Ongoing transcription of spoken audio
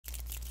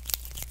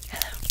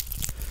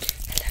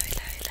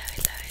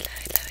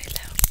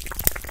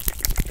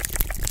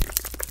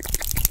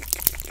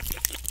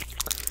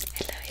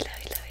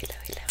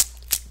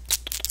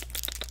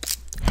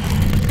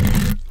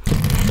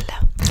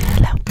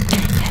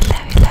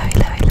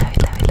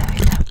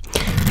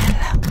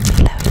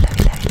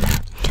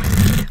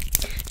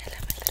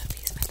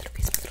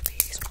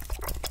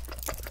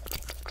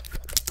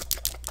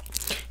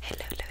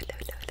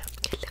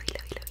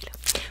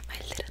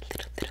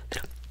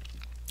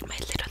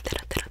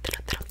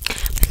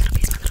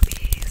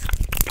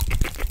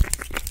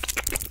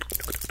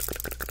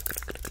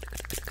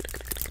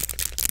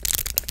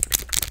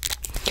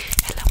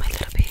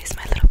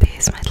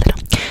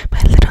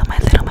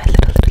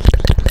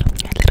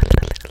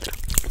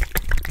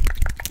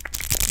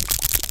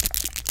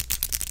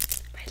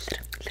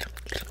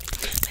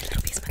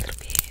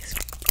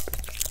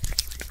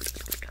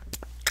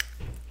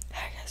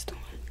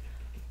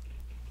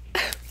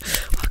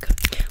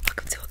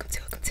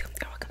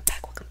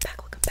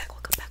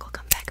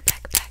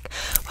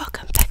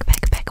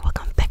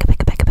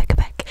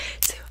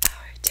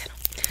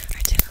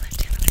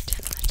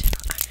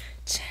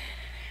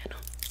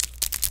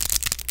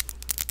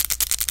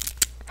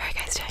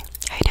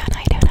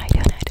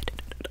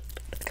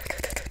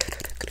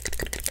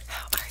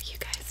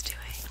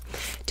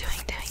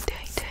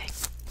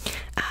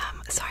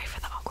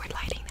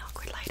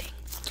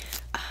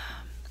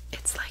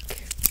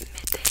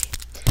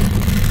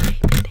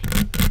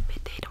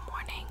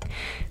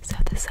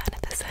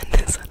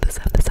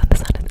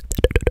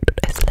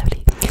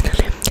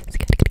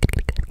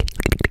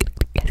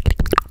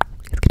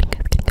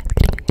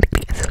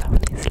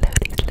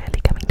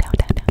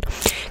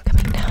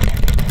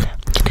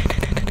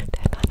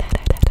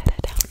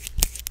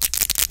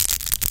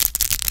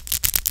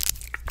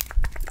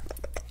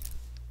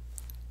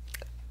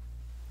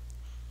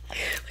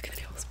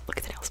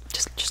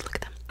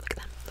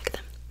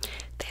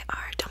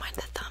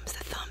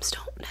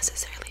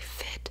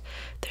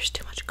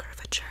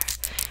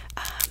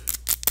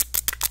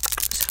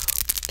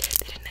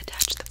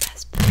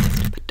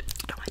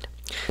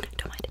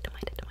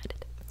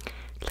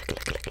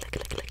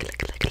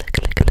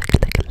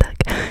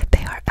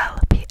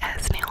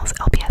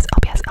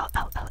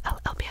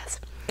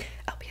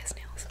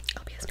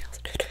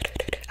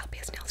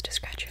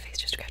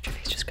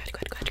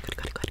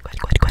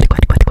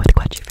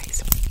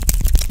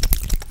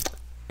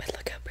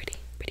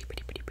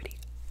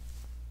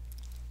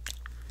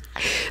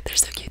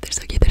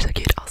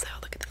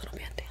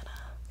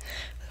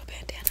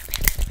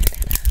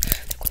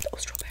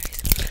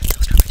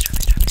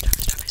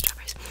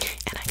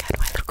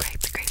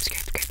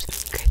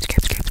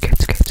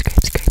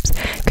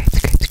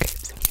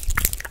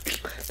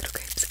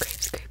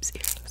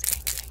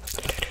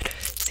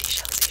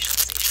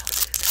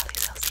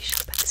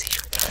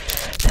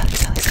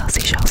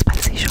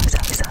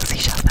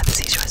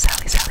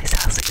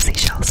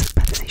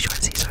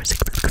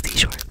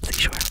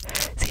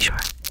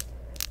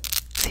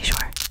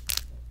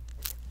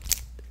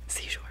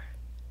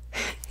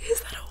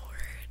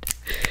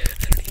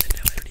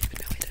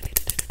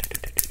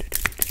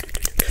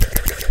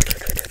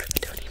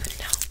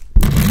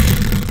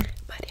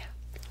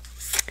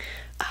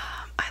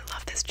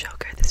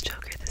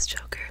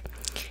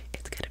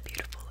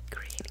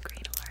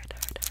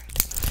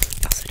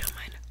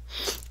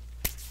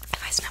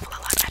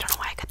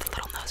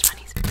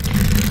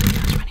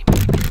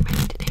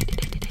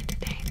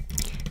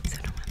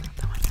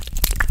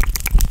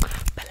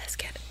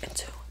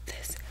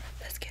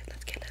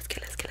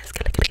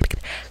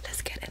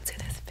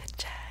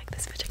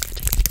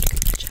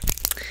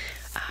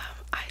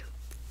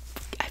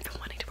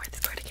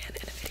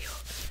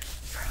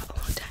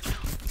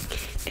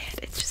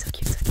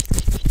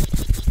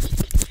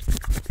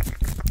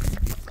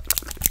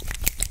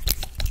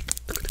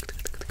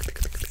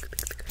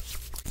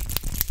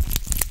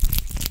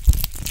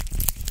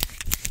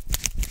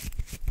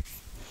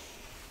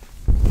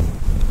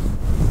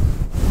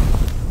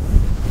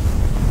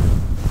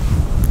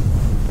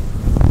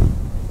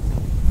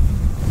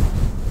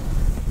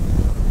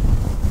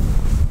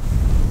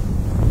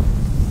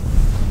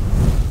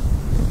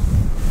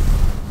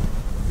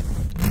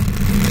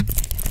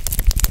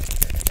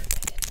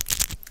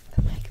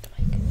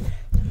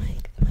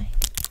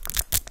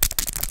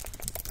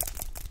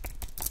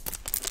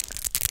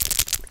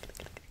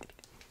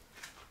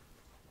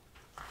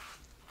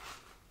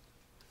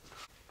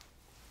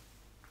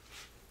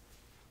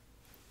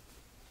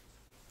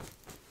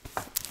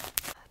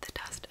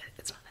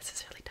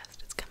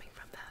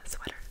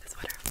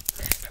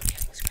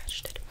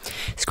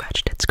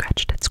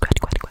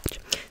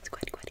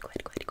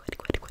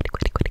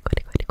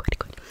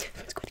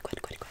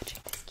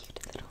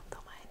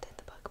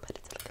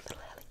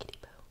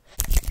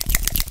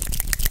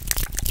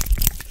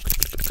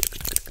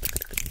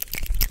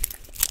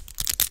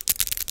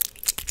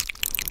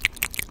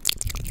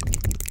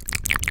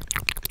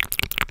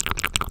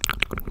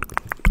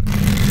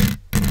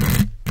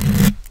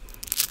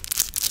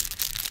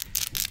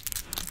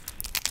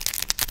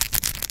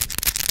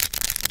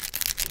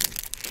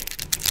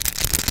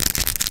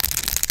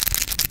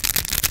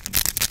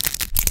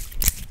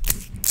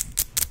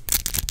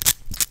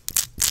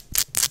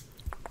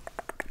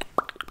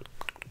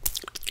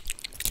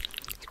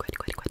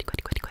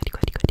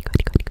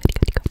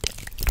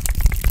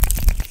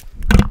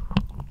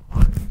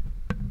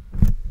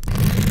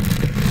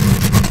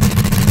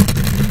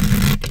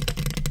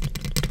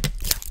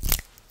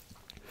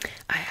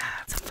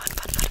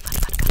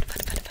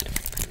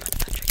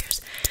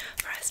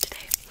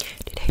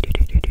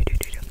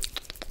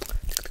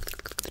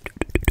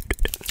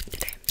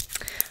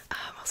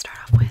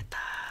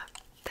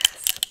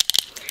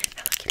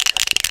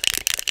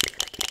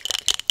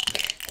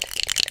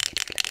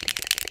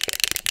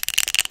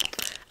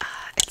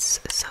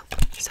soap.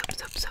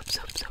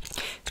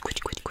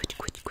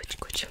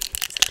 Squish.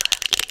 It's a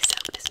little kitty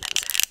soap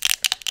dispenser.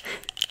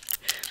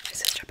 My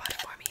sister bought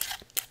it for me.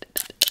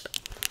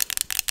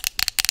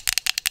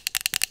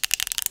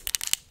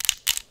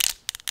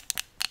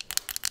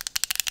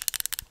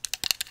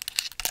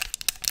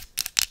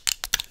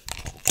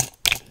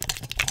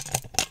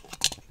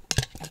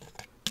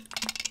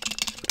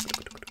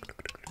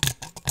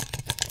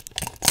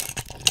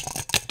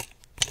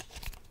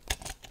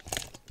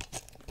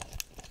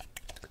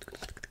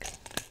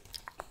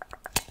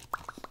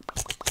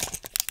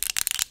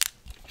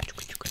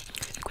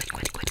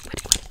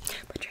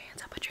 Put your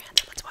hands up. Let's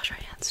wash our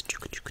hands.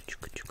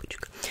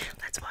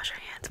 Let's wash our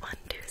hands. 1,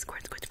 2,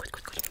 squirt.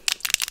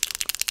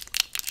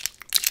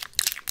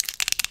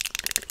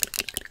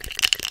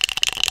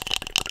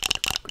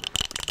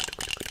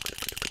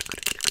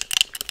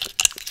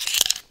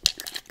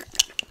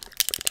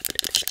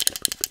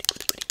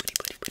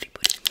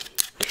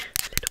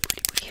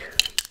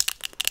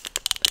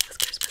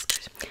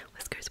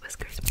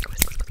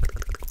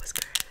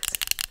 Whiskers.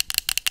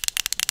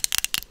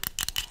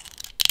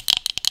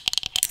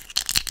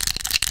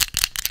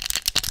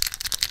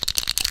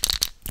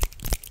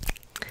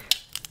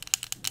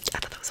 I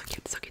thought that was so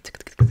cute.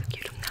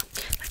 Now,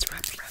 let's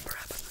rub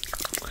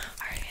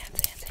our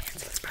hands.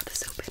 Let's rub the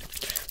soap in.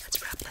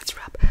 Let's rub the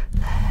soap in.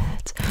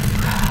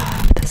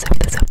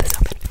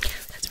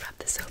 Let's rub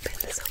the soap in. Let's rub the soap in.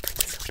 Let's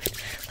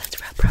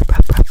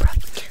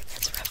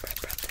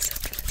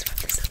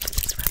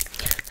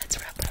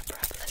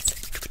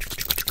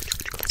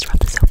rub the soap in. Let's rub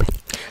the soap in.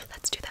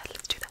 Let's do that.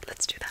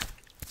 Let's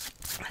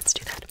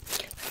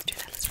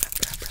rub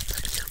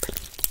the soap in.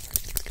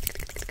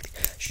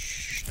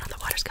 Shh, now the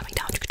water's coming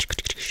down. Let's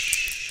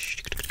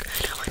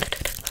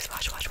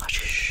wash. Let's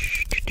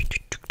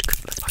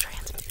wash our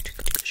hands.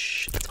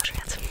 Let's wash our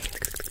hands.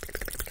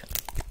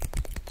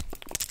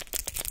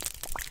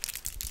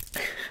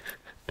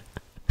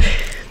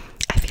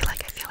 I feel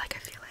like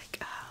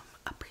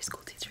a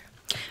preschool teacher.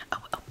 A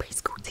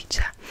preschool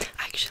teacher.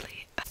 I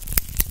actually wanted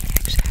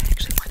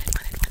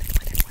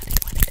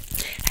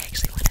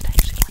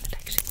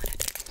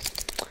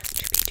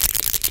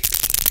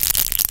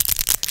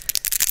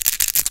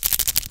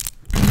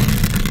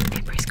a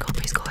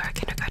preschool or a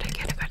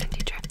kindergarten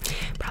teacher.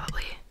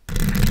 Probably a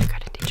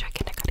kindergarten teacher.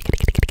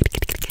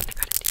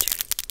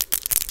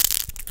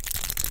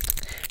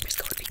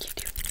 Preschool would be cute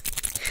too.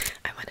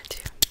 I wanted to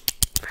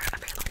for a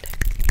very long time.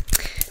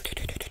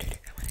 I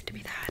wanted to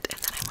be that, and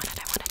then I wanted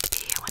to be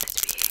a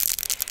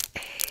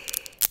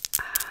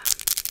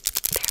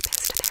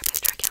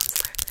therapist or a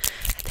counselor.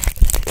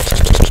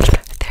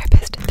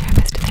 Therapist or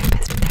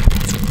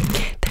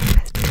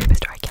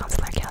a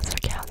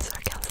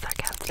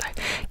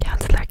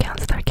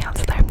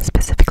counselor,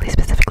 specifically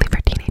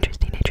for teenagers,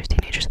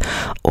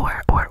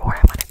 or I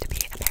wanted to be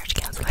a marriage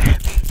counselor.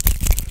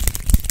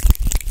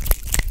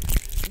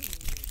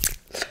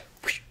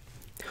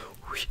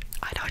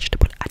 I dodged a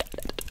bullet.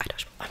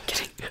 I'm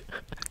kidding.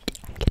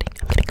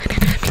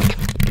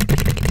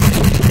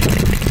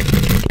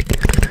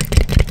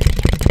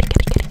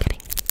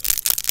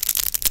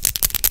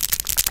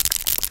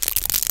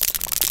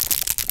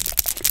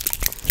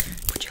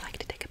 Would you like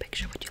to take a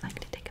picture? Would you like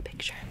to take a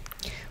picture?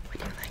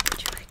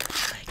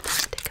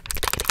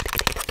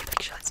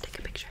 Let's take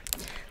a picture.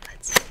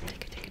 Let's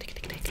take a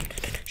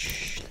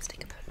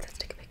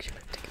picture.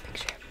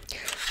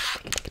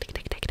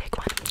 Take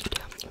 1, 2,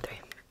 3. 1,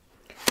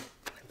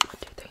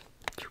 2, 3.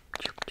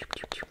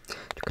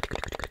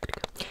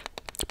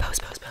 Pose.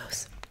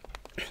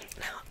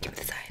 Now, give me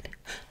the side.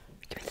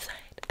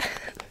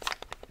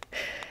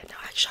 Now,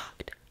 act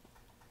shocked.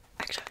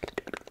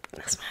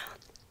 Now, smile.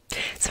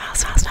 Smile.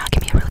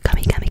 Give me a real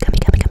gummy. Gummy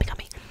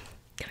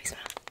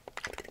smile.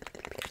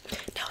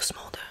 Now,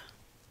 smolder.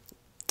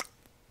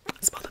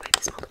 Smolder,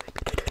 baby.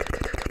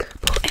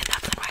 Pull in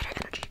that Flynn Rider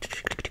energy.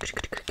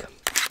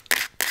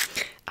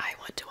 I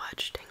want to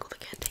watch Tangled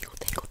again.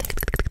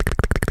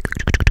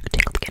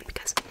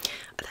 Because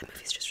that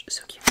movie's just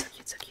so cute. I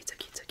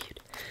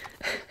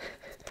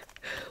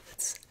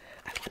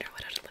wonder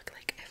what it'll look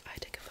like if I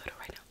take a photo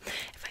right now.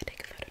 If I take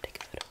a photo.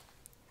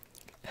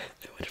 I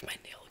wonder if my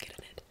nail will get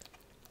in it.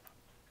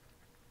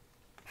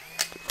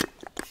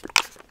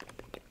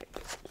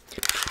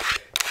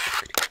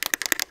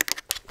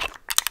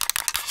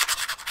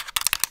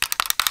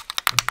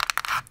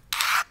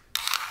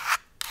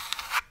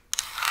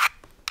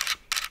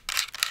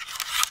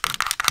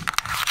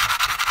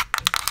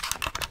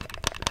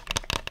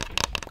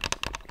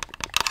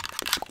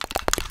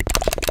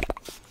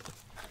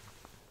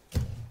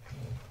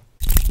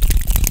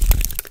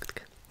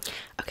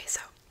 Okay,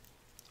 so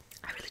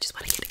I really just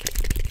want to get.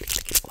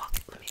 Well,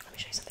 let me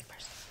show you something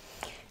first.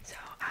 So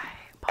I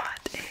bought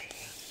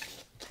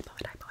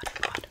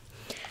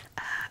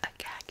a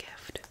cat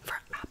gift for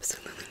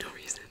absolutely no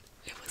reason.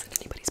 It wasn't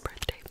anybody's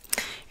birthday.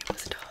 It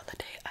wasn't a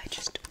holiday. I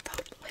just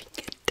felt like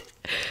it.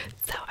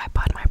 So I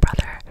bought my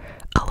brother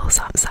a little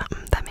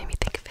something that made me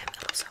think of him.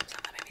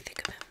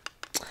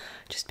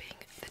 Just being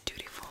the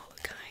dutiful,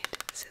 kind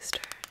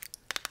sister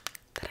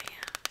that I am.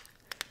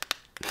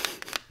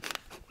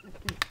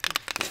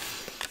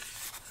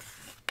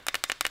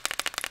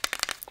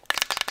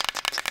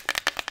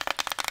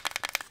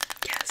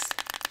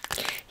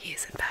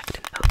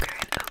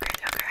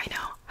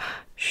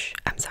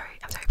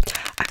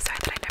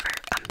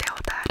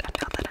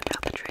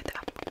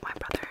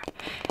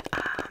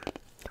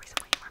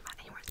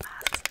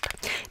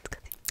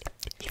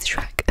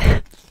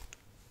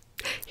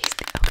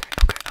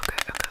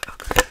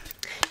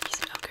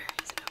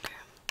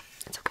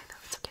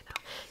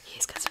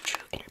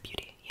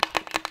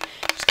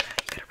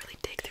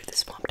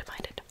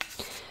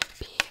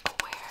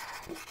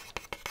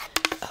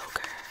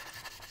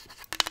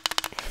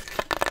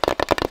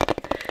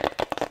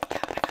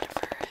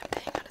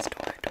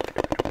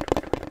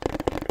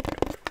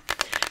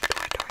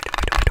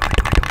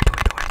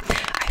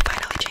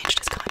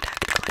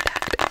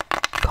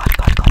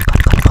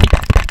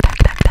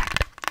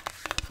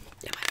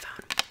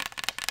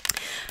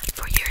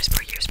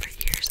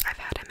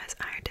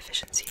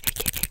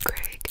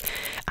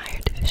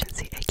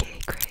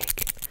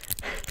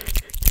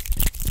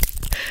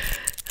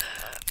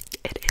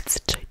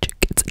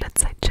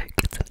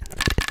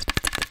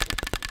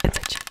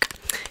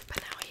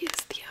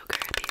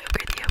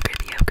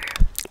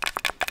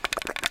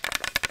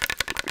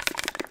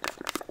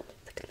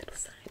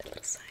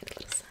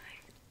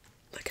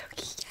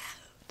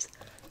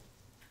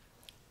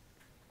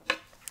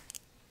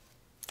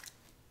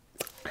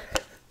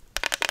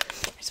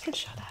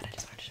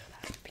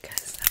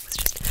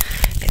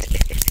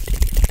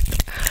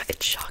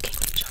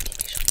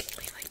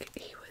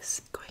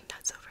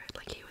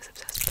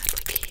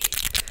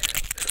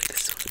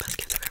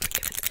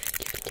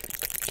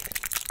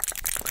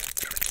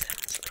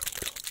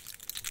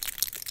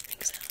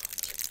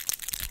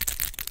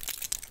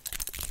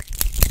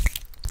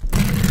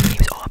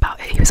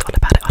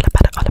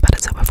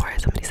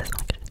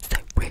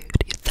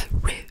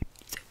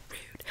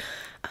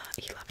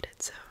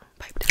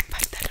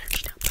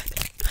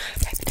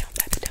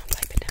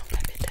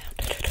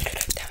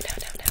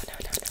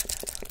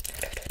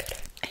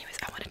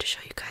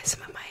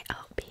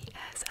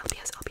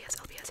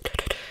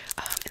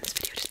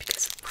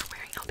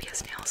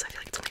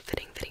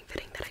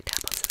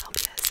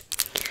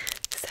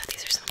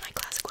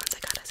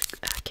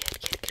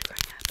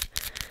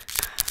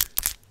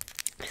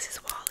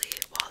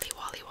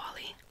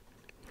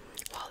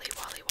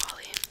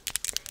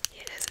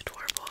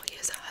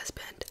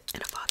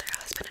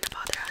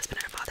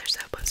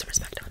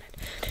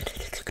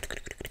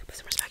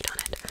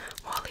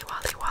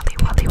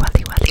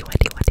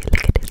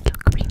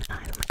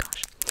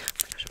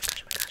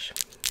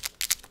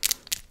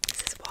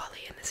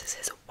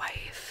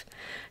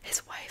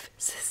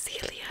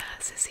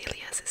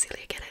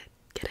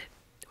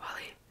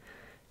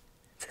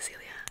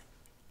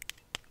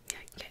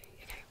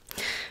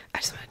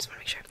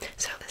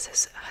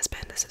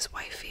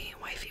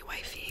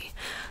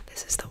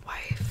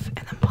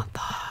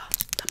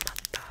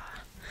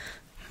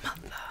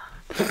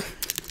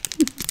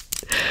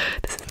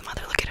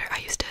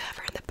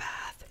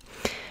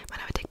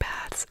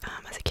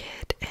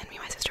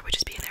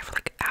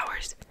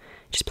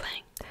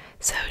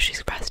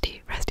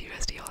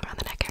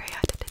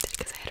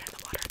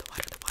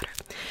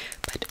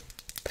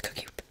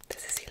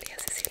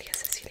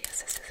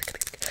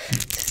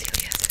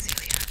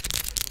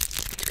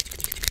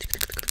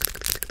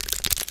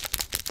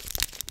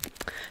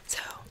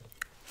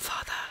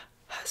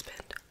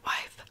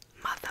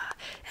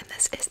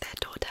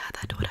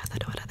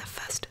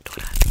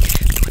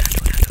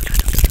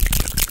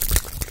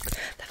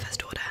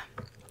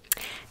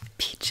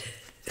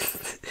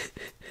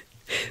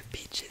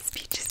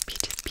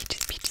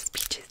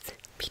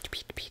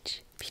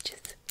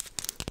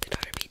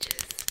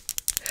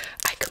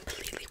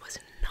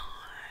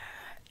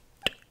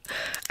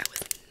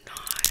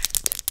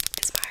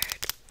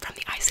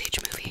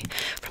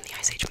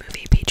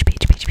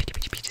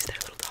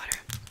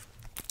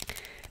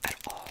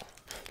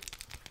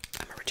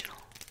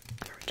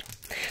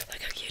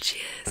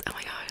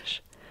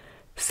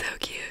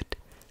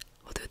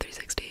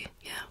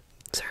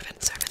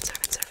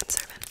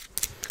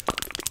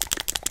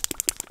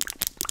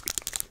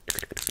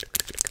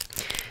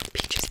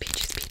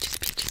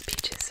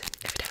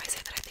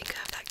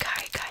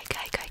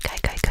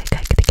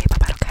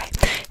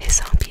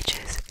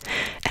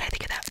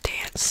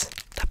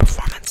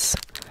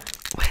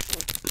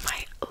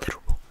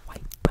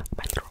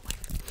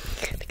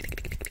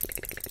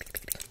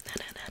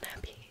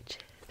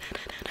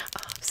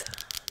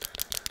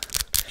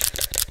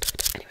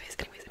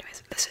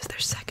 this is their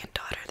second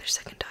daughter, their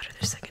second daughter.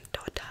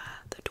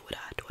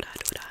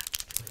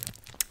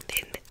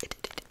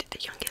 The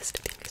youngest.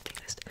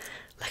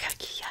 Like a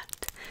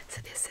cat.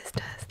 So this is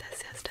does.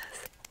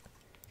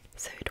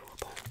 So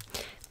adorable.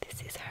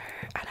 This is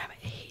her, and I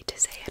hate to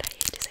say it,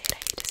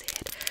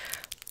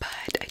 but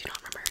I do not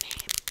remember her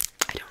name.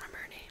 I don't remember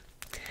her name.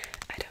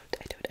 I don't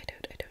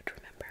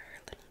remember her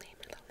little name.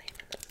 I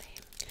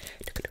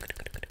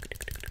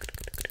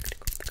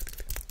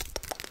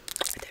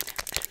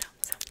don't know.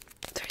 So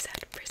very sad.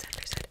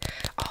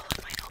 All of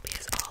my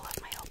LBS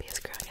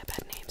growing up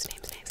had names.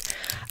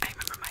 I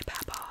remember my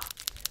papa.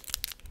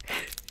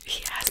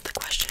 He asked the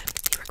question.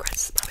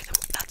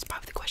 That's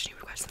probably the question he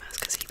regrets the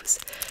most, because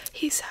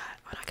he sat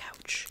on a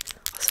couch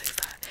on a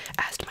sofa,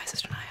 asked my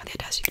sister and I on the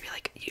audacity to be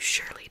like, you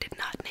surely did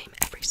not name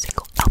every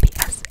single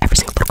LBS, every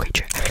single little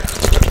creature,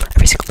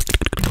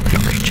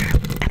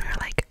 and we were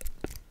like,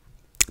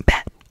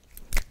 bet,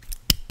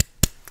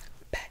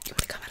 you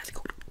want to come out of the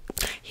cold?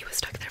 He was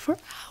stuck there for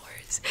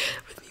hours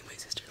with me and my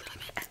sister,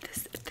 and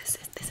this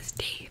is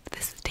Dave.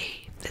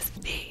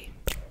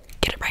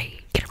 Get it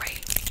right.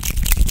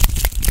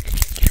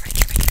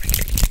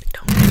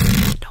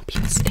 Don't be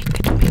mistaken.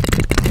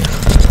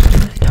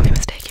 Don't be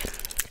mistaken.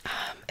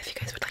 If you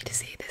guys would like to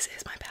see, this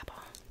is my papa.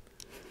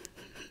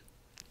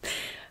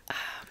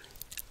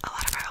 A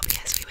lot of our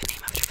LBS we would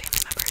name after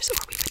family members,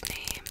 or we would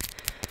name,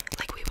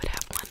 like, we would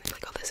have one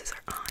like, oh, this is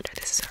our aunt, or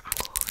this is our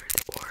uncle,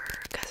 or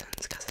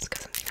cousins,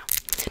 you know.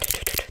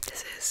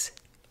 This is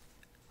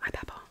my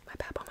papa.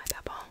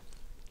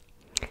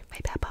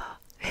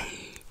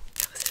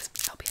 That was his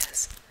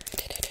LBS.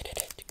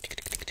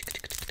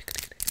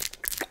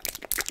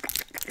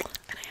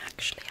 And I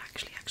actually,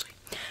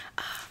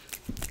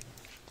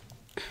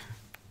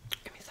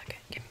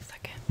 give me a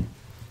second.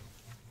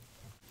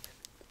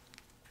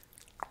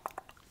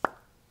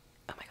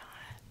 Oh my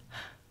god.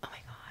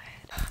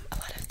 A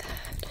lot of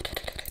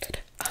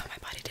that. My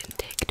body didn't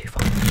take too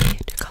far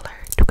to color,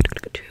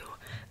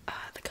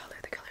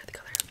 the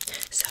color.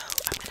 So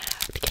I'm gonna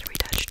have to get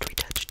retouched,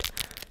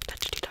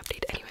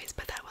 update. Anyways,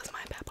 but that was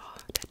my papa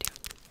tattoo.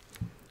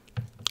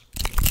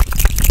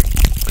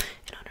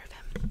 In honor of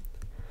him.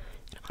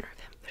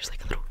 There's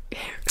like a little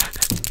hair.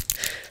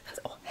 That's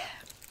all hair.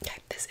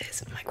 Okay, this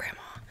is my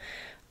grandma,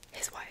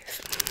 his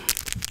wife.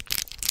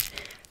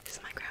 This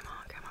is my grandma.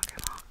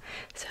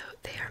 So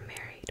they are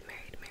married.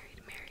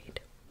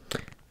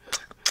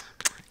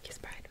 Kiss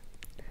bride.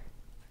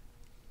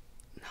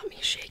 Not me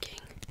shaking.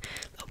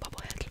 Little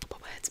bubble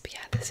heads. But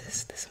yeah, this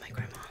is my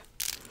grandma.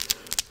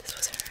 This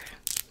was her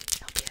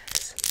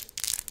LPS.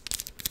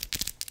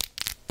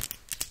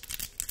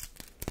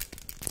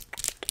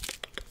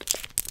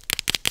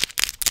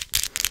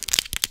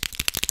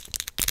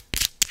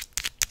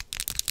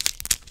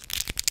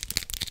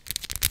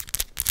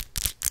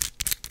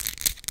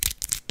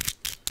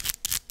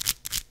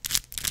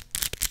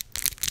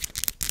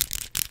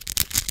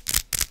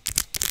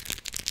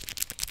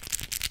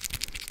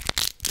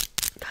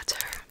 That's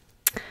her.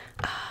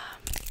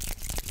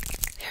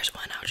 Here's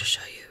one I'll just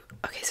show you.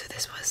 Okay, so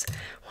this was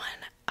one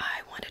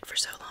I wanted for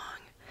so long.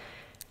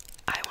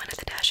 I wanted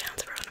the dash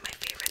hounds were one of my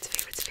favorites.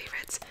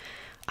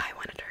 I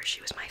wanted her.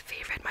 She was my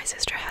favorite. My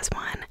sister has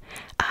one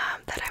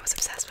that I was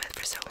obsessed with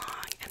for so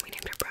long, and we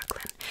named her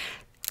Brooklyn.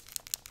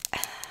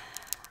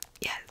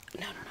 Yeah,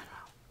 no.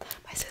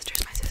 My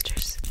sister's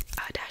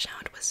dash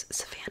hound was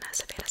Savannah.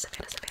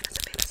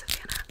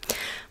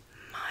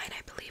 Mine,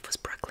 I believe, was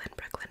Brooklyn,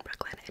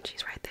 and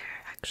she's right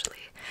there.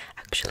 Actually,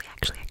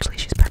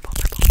 she's purple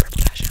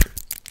dash hound.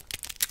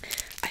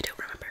 I don't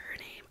remember her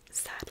name,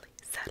 sadly,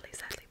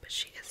 but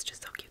she is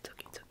just so cute.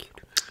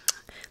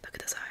 Look at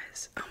those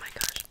eyes. Oh my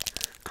gosh.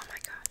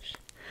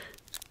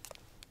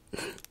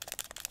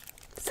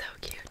 So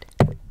cute.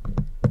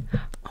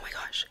 Oh my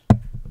gosh.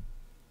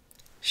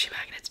 She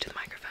magnets to the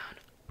microphone.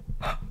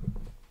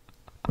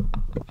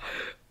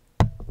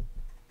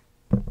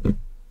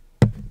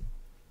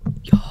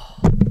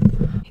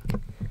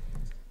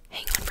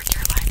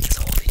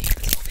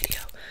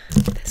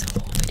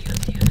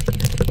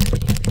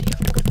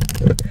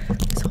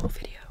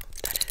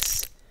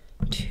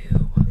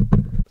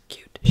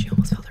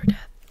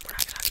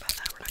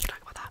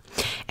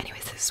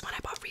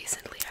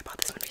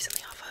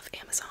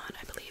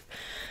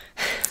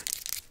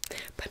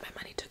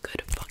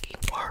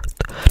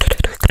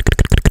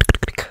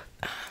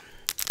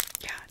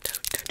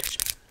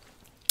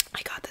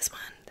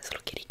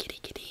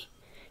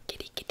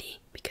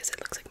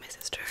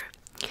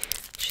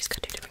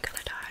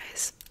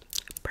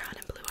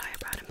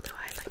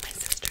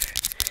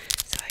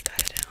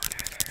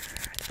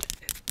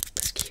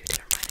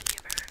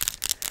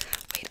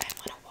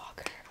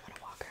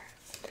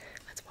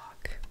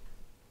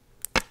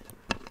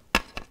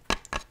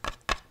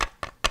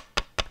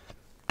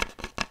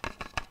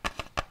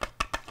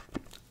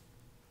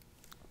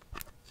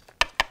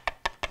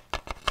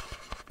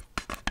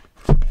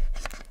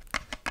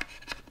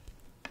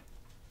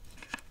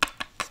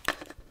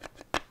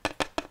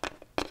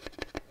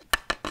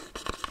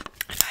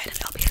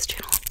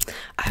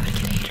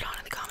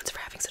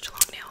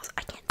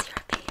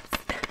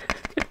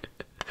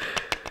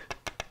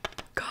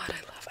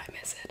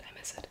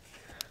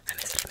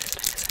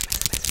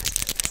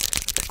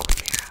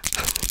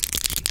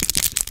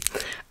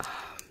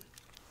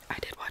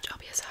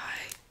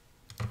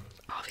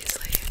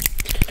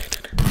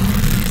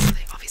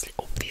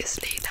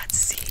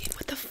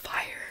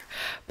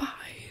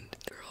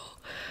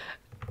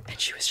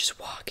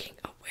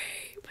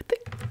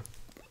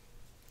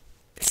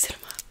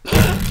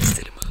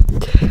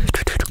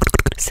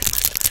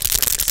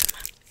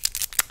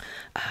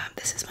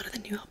 This is one of the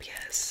new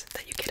LPS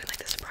that you get in like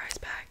the surprise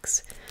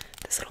packs.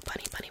 This little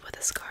bunny with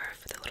a scarf,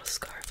 with a little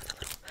scarf, with a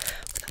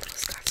little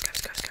scarf.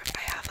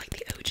 I have like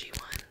the OG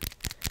one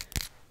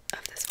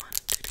of this one.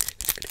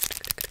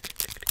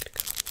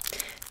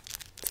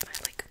 It's my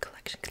like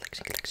collection.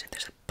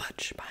 There's a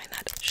bunch behind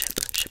that ship.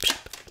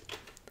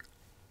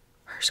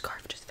 Her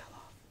scarf just fell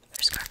off.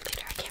 Her scarf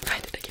later. I can't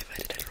find it. I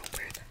don't know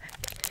where the heck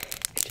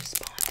it just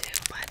spawned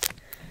to, but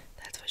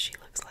that's what she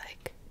looks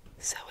like.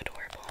 So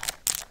adorable.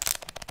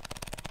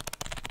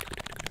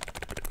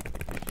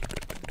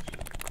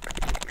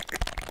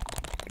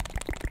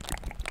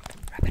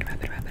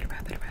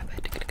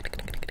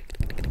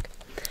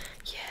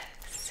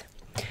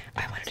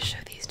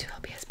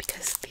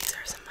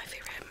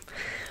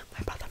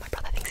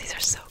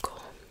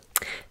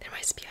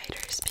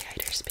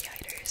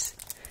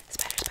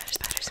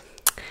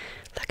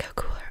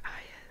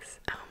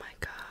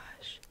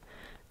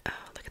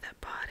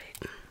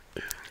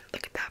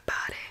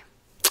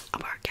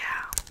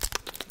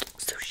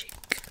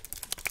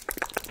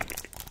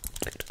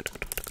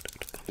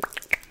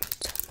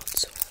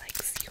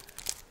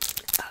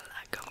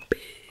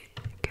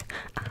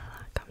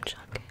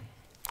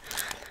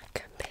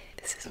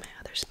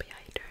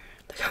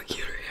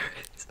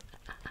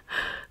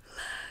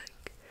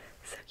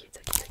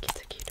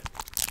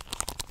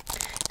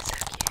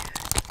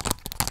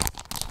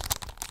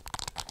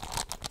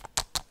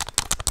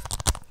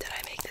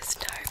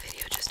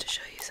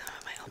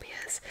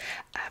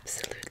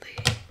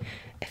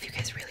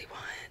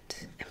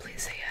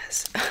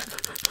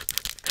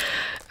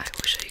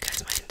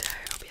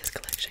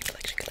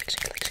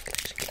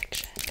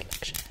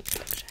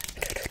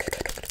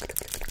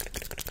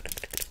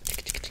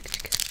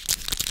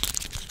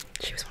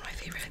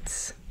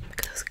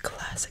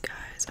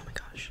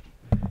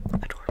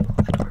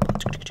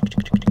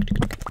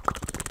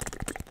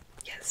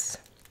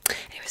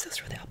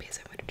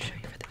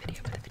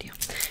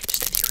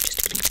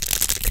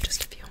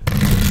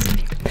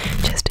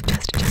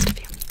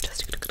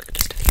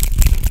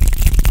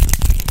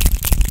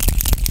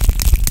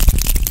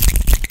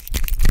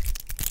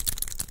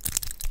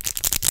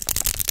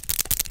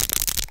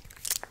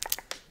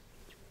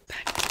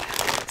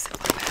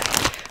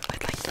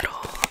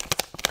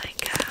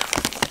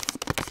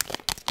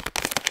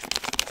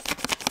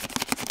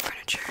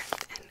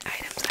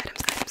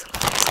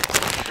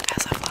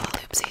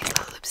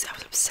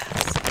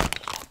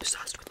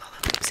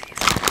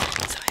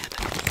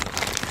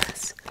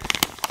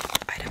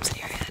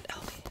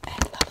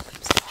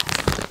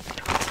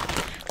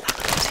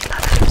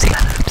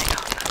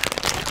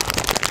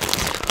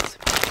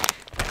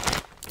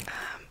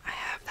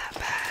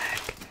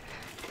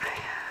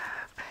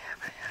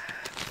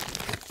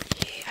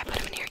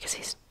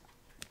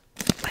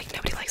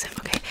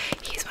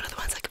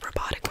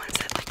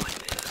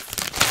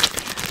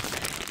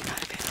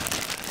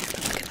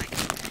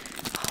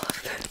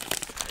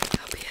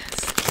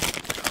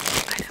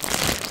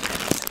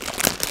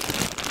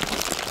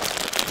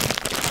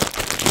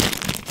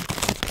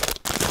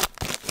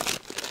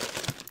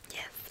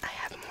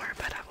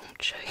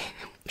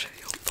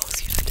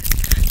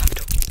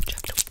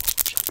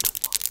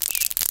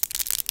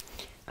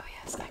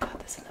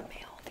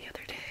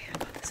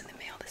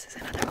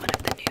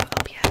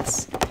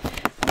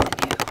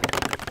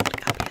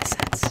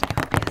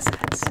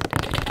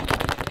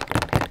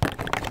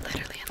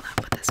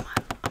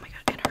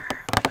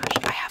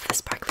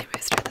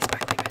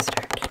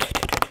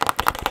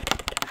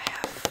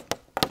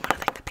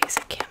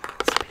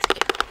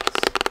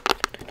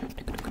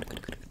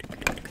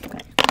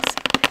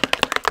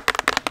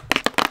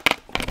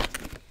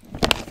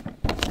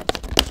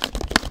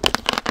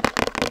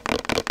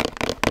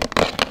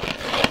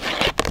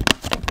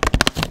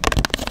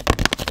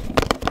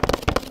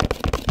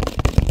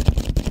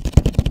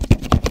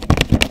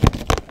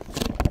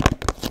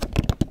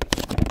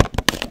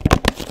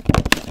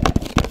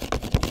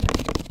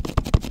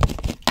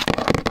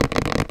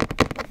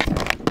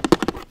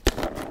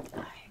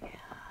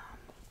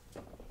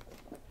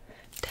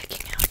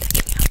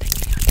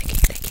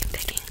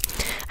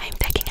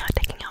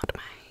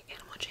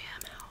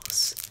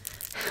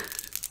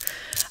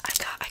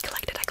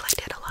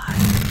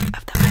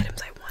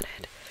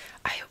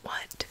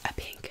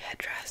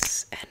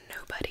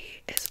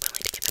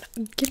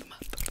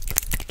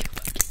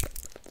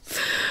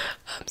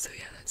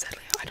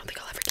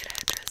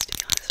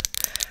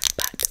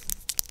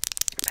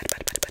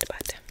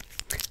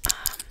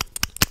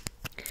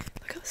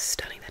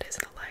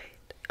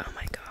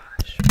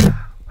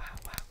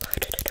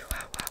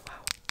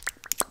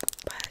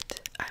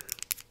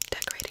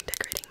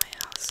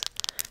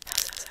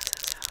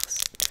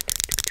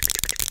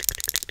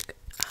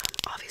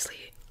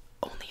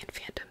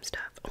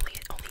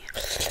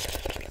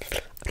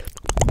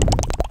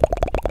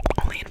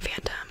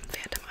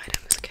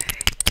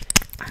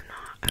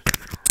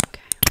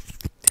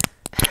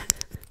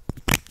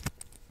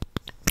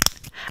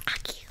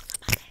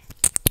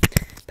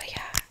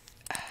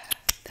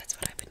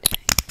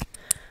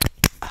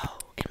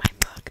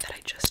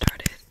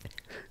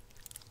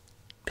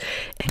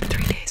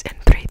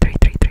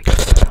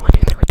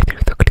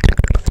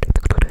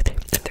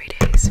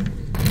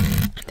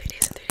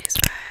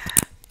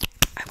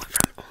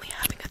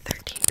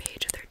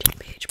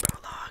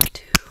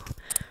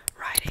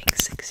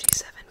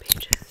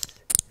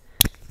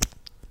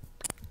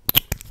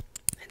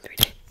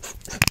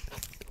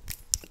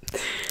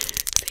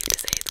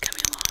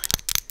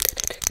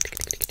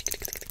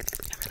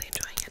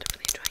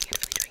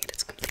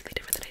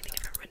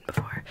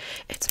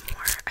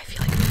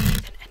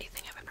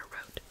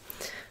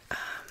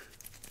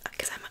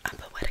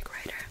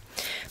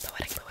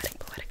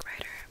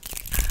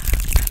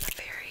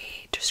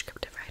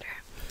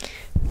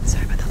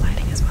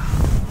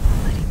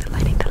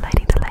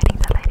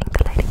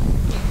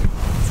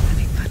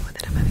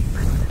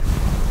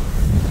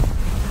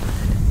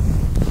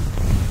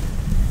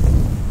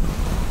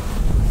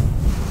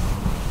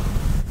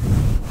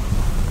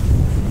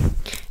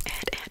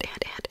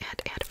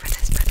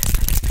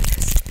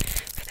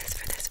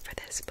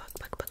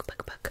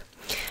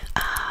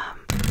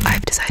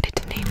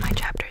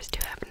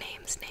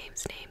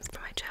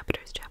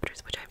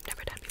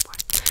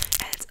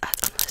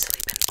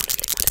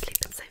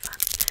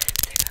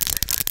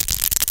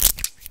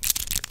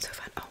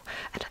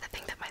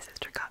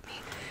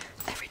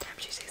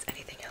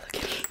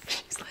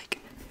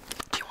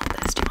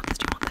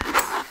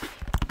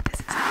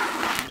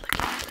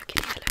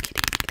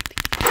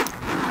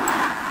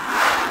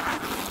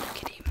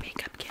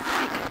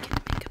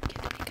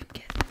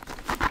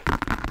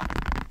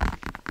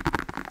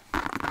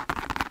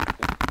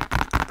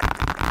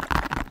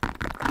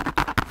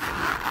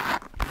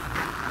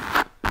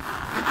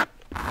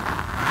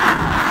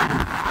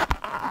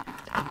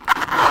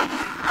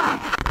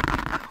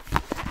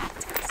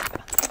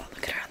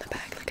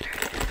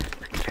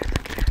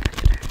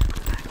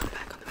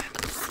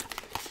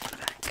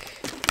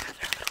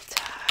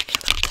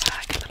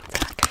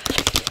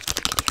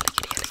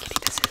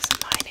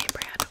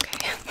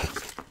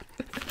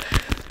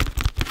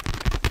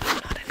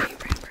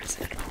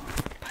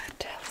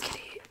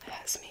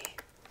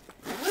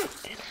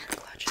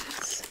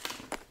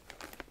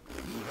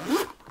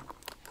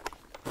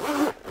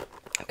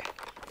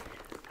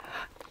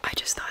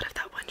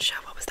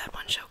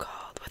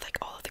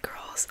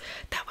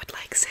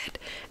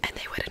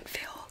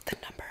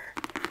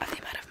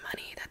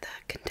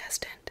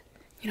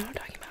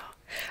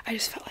 I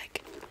just felt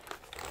like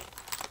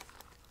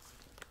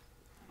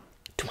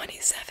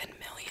 27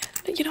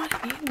 million. You know what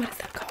I mean? What is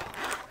that called?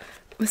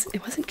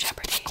 It wasn't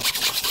Jeopardy.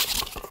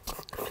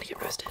 I'm gonna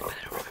get roasted, but I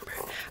don't remember.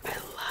 I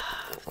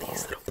love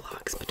these little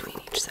blocks between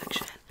each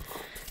section.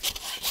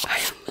 I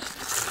love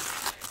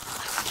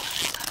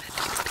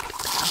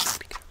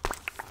it.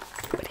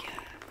 But yeah,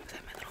 was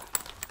that my little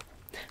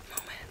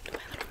moment?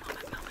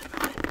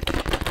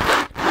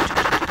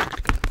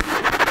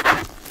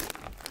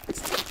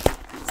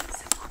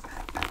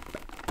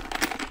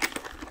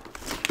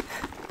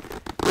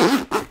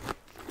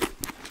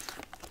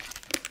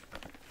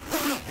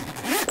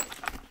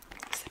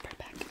 Zipper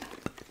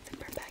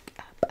back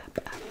up.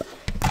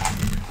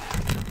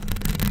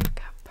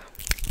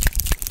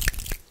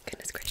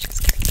 Goodness gracious,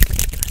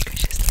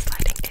 this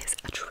lighting is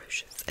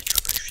atrocious.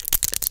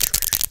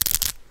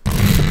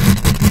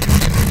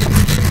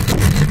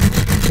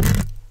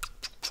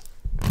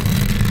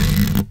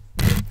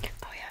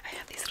 Oh yeah, I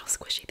have these little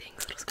squishy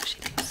things.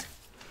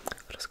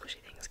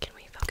 Can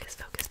we focus?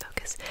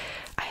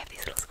 I have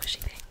these little squishy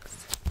things.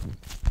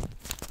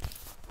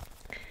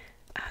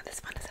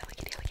 This one is a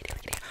lickety.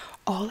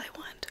 All I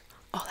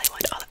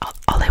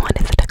want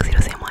is the Tuxedo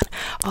Sam one.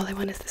 All I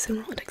want is the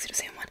Cinnamon Tuxedo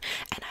Sam one,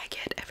 and I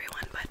get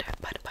everyone but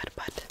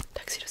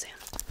Tuxedo Sam.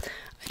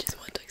 I just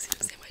want Tuxedo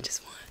Sam. I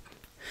just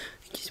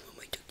want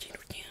my Tuxedo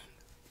Sam.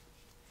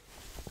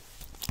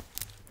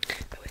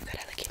 But we've got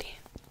Hello Kitty,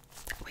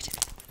 which is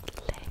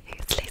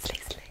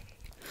slay.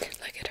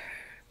 Look at her.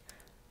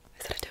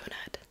 Is that a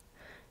donut?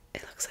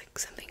 It looks like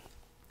something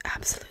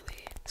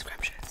absolutely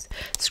scrumptious.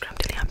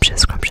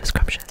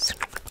 Scrumptious.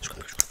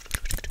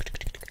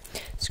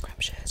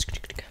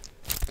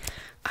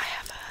 I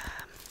have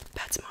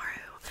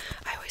Patsmaru.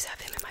 I always have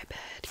him in my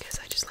bed because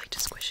I just like to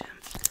squish him.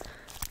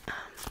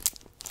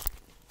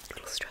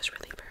 Little stress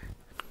reliever.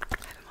 I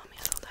have him on me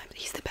at all times.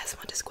 He's the best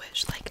one to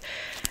squish. Like,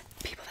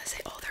 people that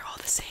say, oh, they're all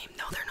the same.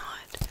 No, they're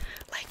not.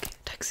 Like,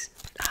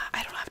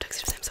 I don't have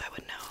Tuxedo Sam, so I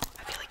wouldn't know.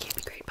 I feel like he'd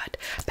be great, but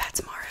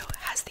Patsmaru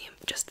has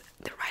just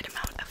the right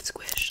amount of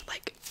squish.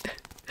 Like,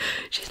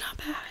 she's not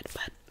bad,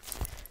 but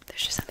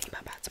there's just something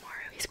about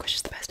Patsmaru. He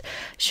squishes the best.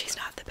 She's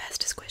not the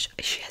best to squish.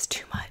 She has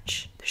too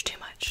much. There's too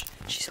much.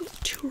 She's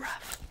too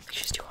rough. Like,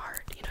 she's too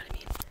hard. You know what I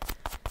mean?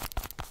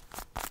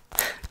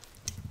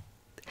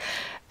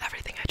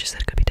 Everything I just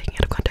said could be taken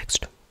out of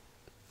context.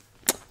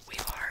 We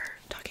are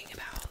talking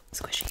about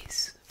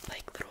squishies,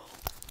 like little.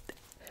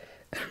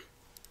 I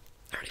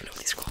don't even know what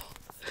these are called.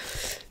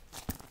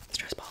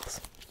 Stress balls.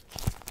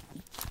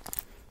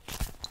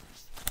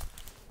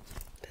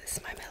 But this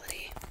is my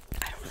Melody.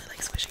 I don't really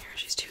like squishing her.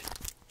 She's too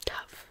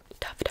tough.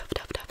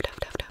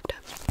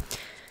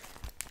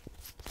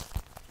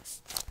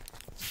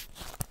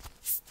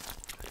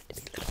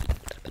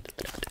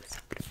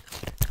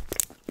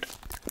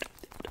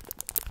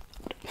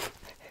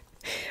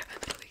 I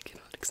literally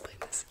cannot explain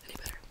this any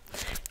better.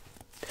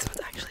 This one's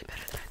actually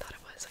better than I thought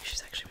it was. Like,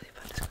 she's actually really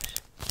fun to squish.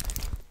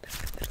 They're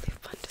literally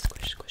fun to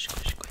squish.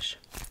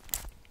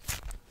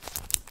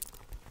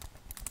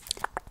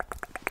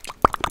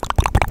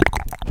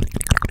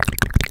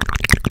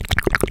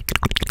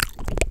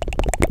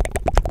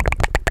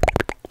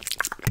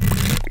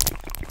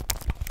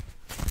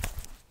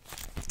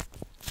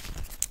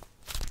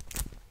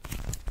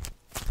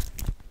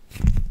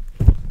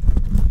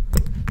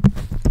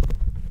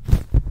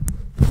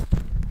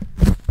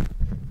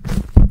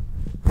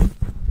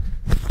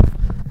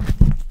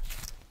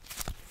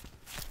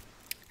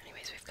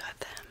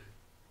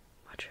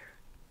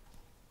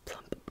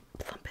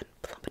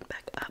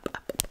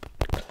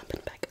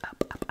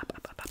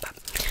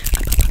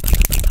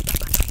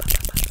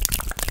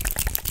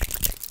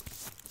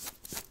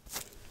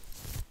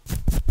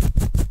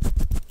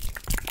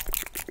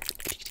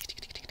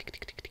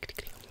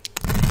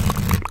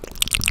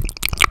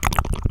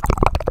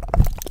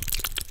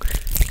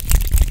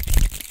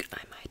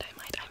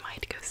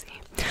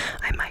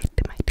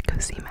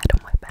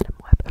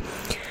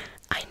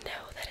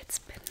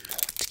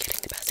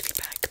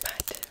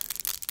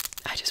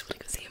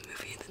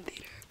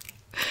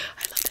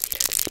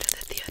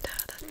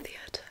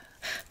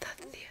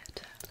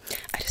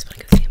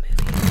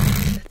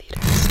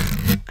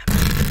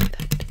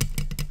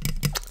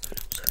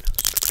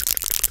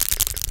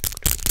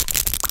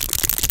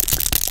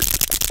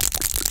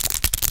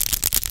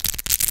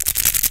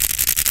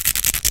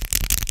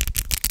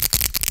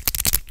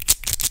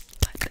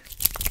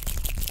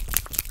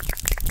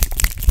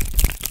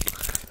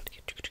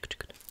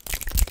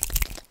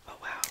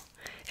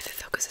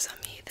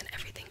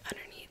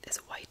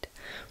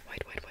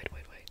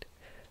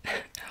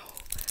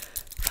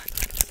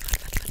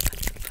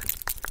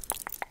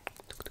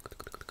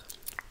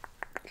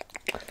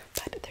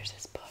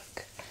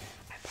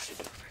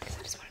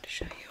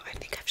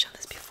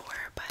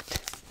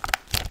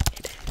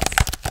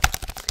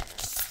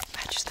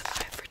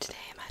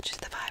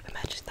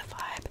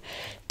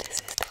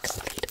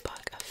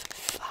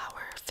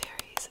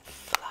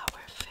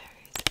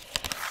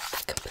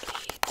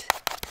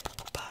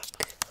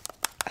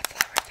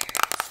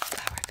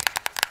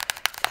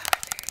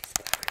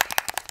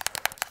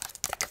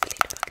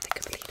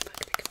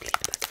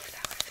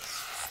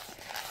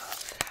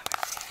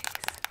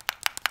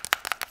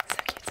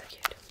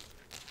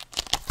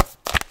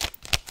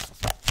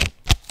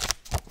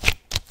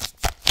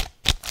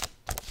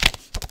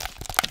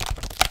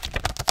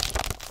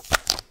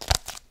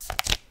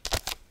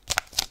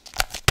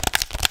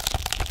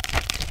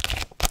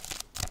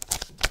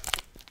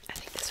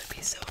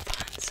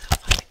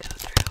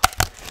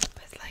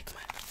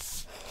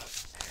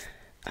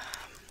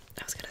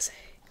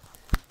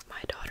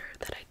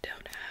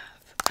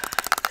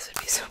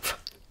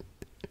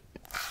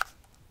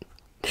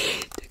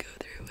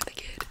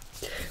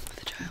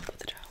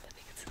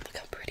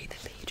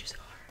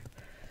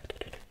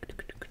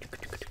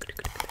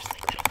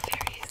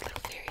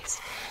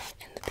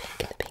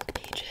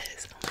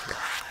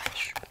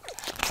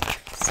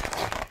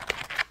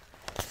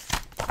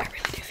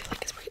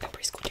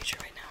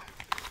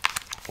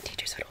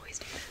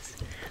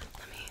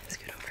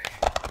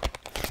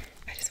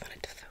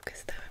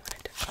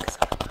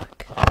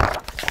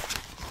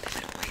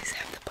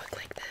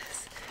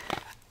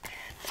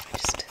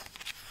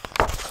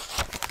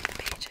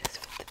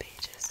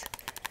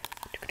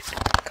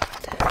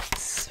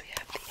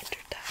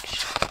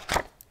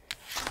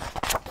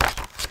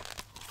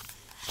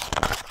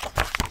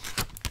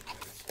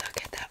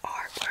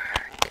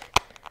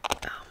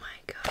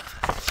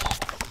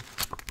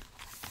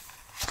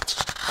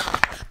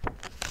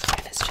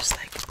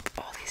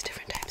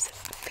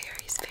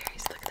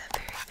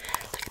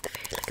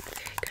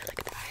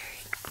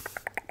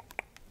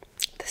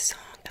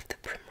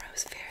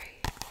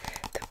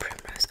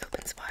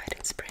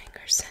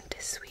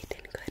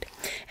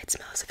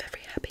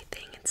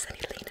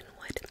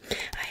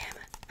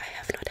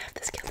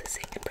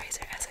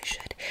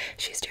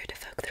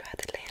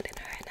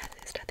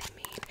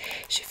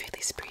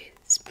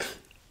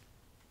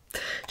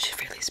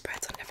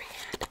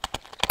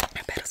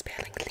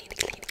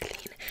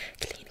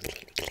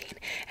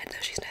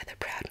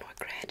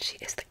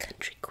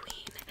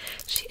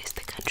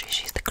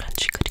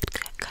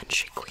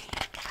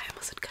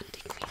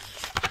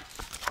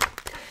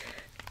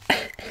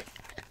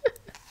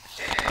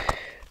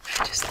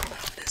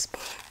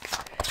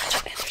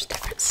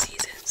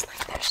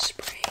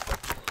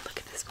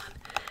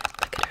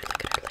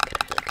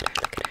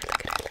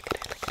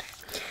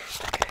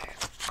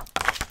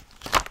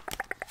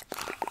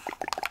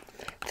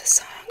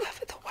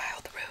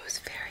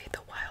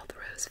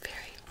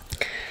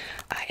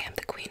 I am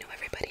the queen who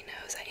everybody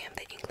knows. I am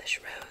the English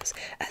rose,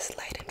 as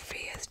light and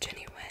free as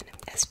genuine,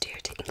 as dear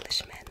to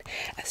Englishmen,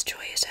 as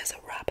joyous as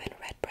a robin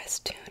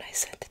redbreast tune. I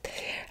scent the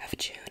air of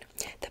June.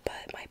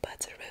 My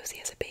buds are rosy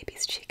as a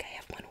baby's cheek. I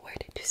have one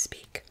word to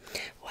speak,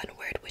 one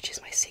word which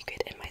is my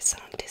secret and my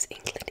song. 'Tis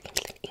England,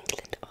 England,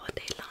 England all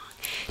day long.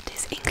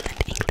 'Tis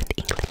England, England,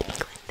 England,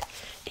 England,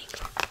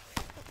 England.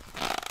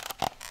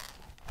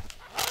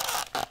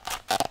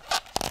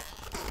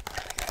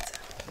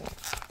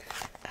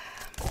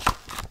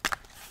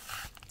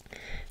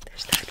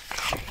 There's that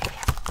fairy.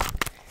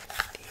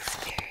 These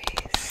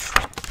fairies.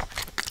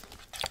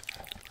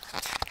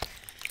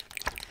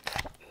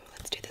 Ooh,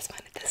 let's do this one.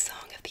 The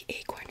song of the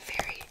acorn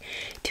fairy.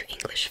 To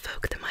English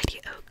folk, the mighty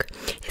oak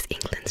is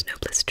England's